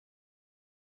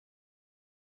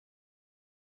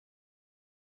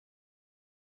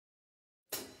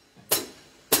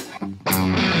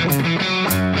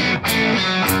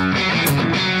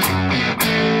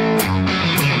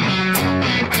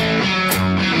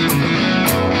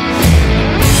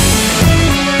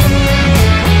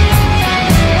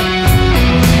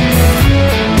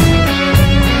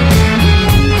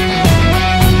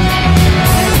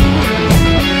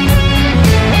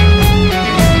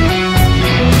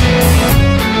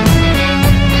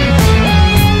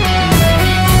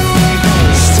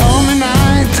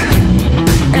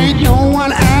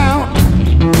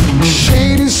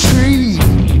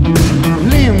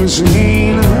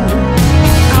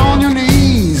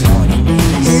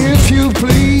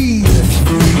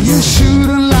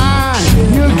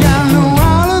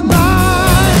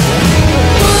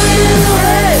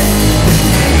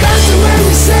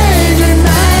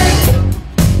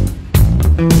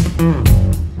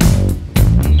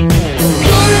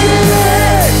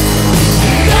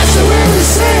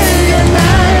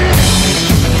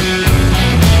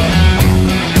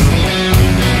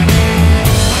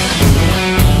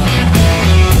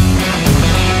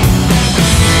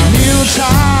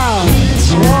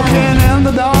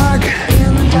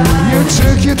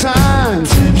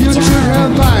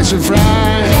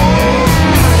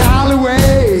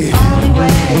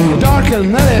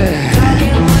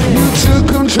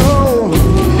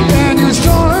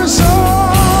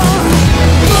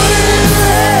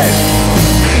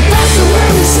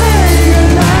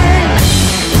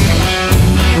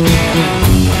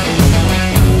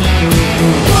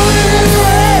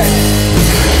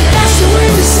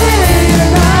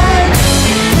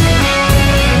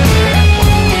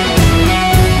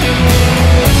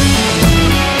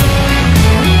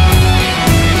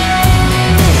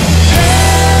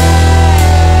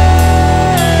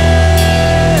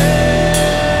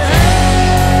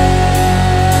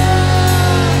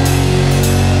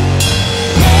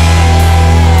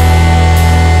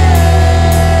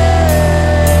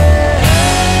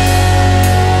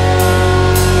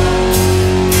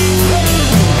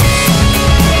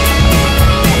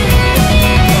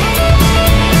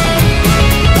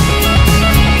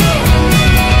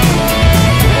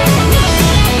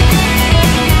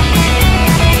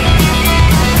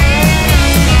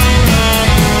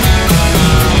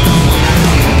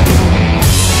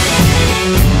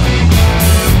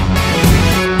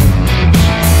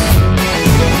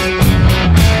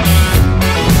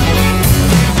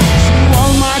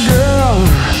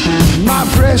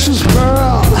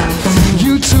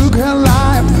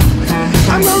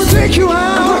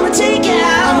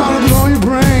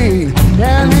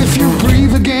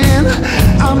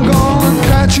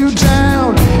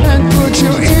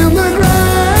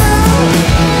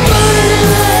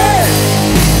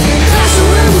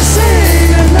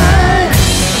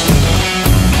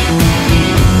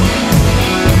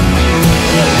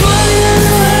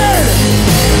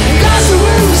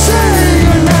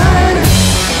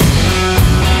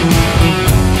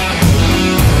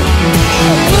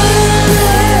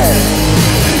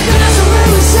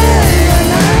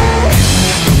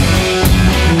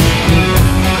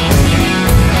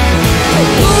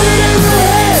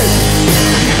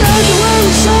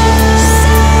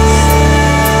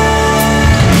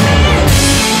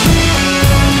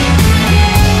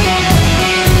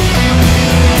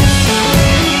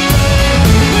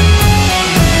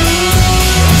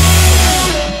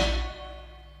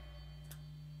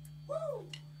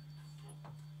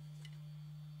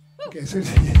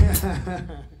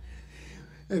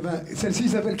Eh ben, celle-ci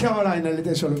s'appelle Caroline, elle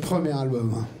était sur le premier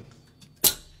album.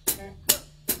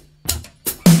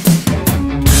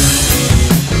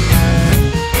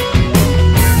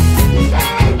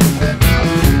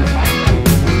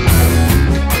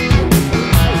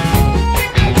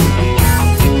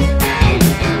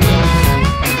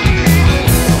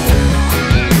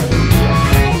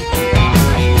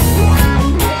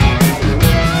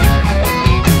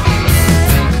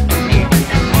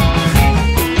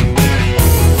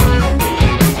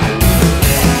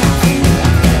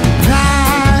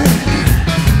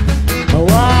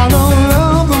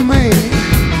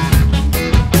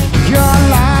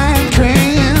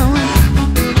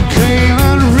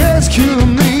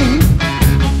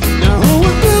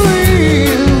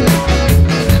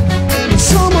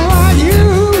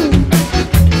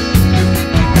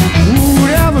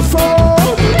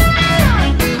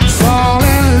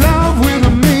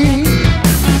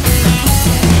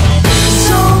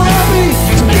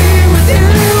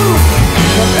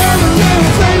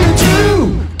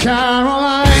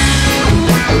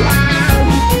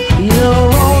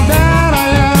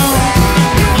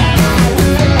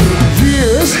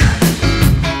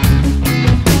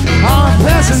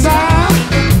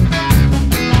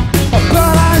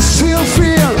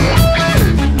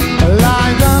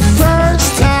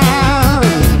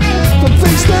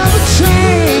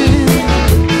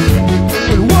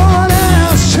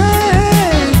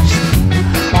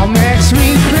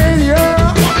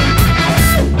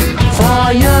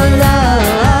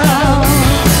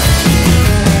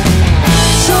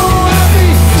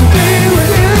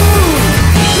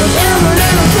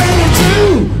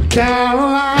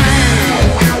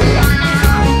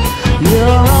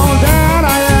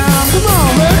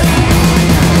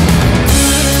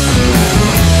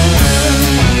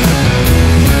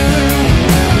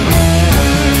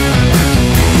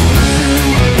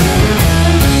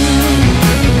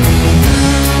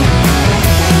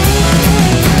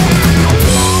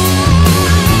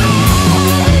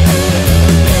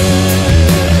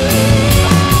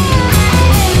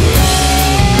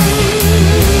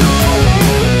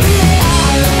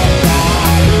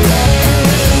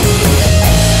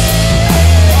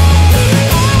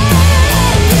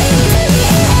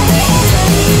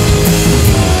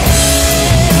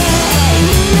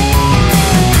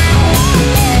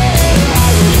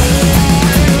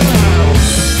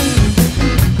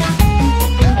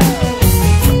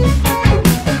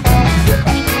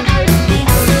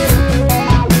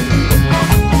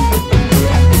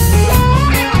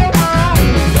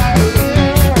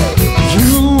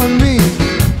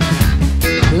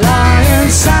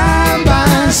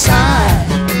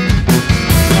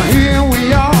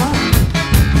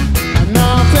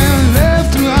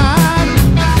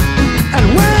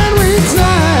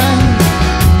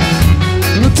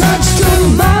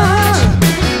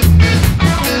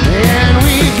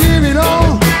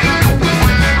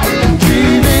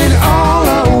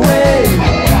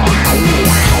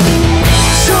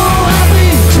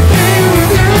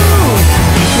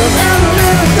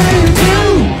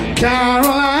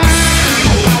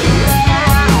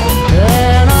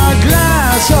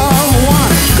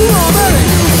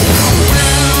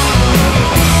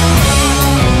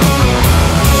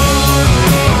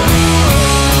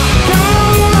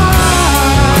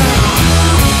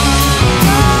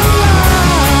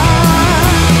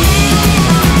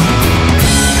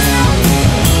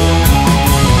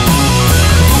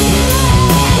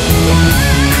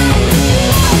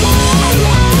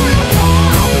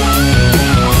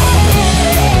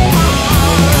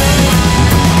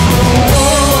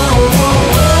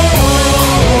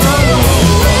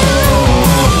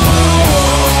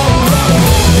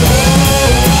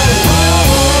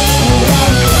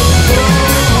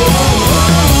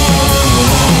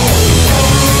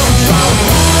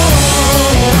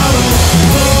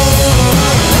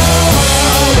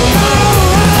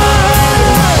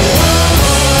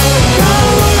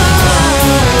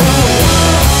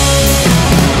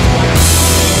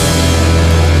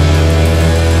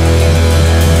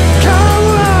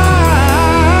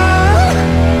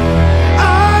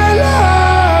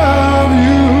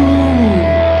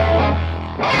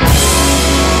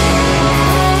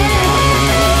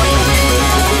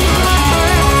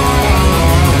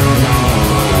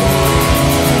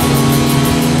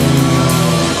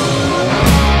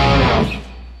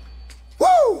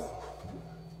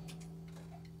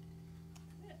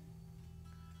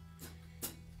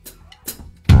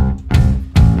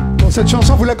 Cette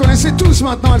chanson, vous la connaissez tous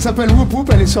maintenant, elle s'appelle Whoop Whoop,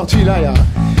 elle est sortie là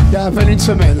il y a à peine une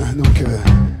semaine. Donc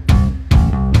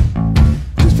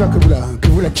j'espère que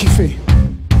vous la kiffez.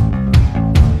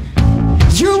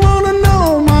 You wanna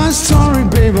know my story,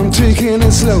 babe, I'm taking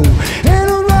it slow. Ain't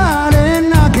nobody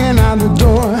knocking at the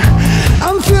door.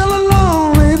 I'm feeling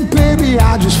lonely, baby,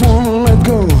 I just wanna let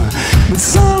go. But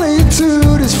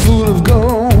solitude is full of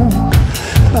gold.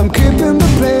 I'm keeping the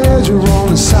pleasure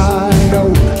on the side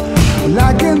note,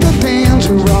 liking the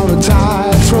danger on the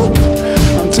tightrope.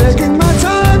 I'm taking my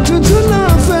time to do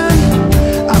nothing.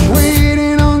 I'm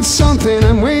waiting on something,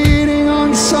 I'm waiting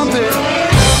on something.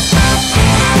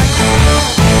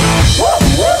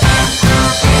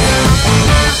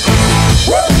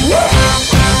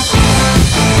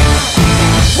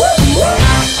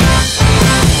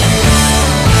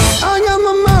 I got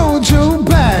my mojo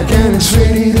back and it's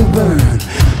ready to burn.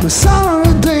 My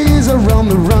summer days are on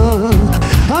the run.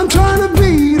 I'm trying to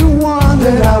be the one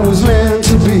that I was meant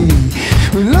to be.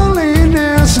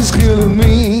 Loneliness is killing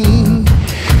me.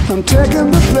 I'm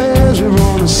taking the pleasure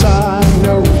on a side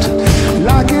note,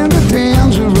 liking the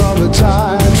danger of a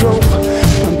tightrope.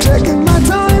 I'm taking my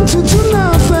time to do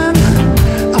nothing.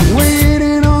 I'm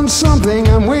waiting on something,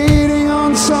 I'm waiting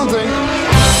on something.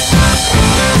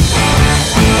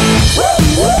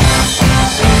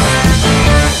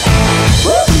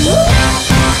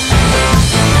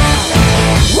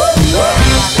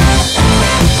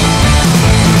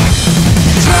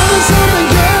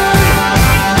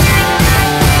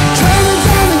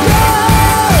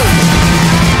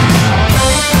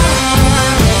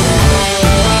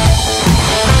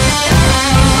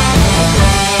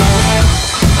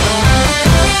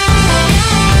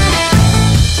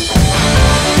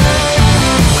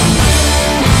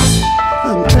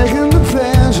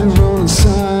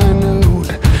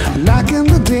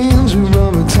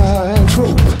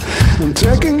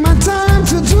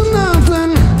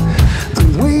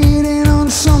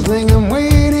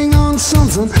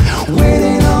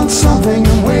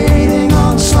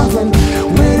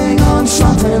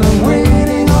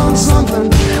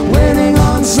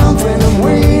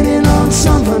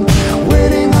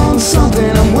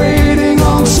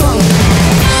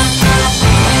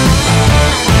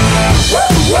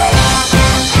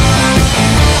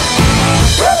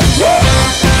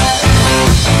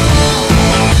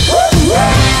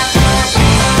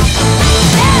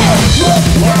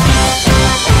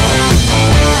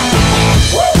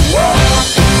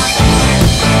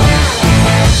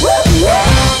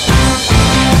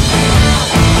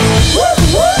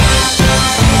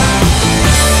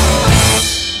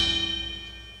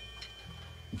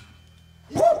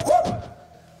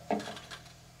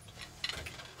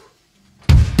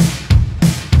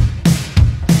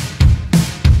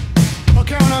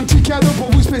 Un petit cadeau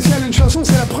pour vous spécial, une chanson,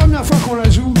 c'est la première fois qu'on la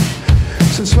joue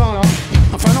ce soir là.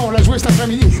 Enfin non, on l'a jouée cet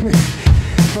après-midi.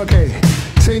 Ok,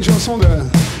 c'est une chanson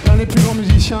d'un des plus grands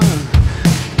musiciens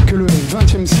que le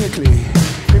XXe siècle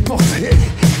ait porté.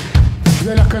 Vous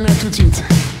allez la reconnaître tout de suite.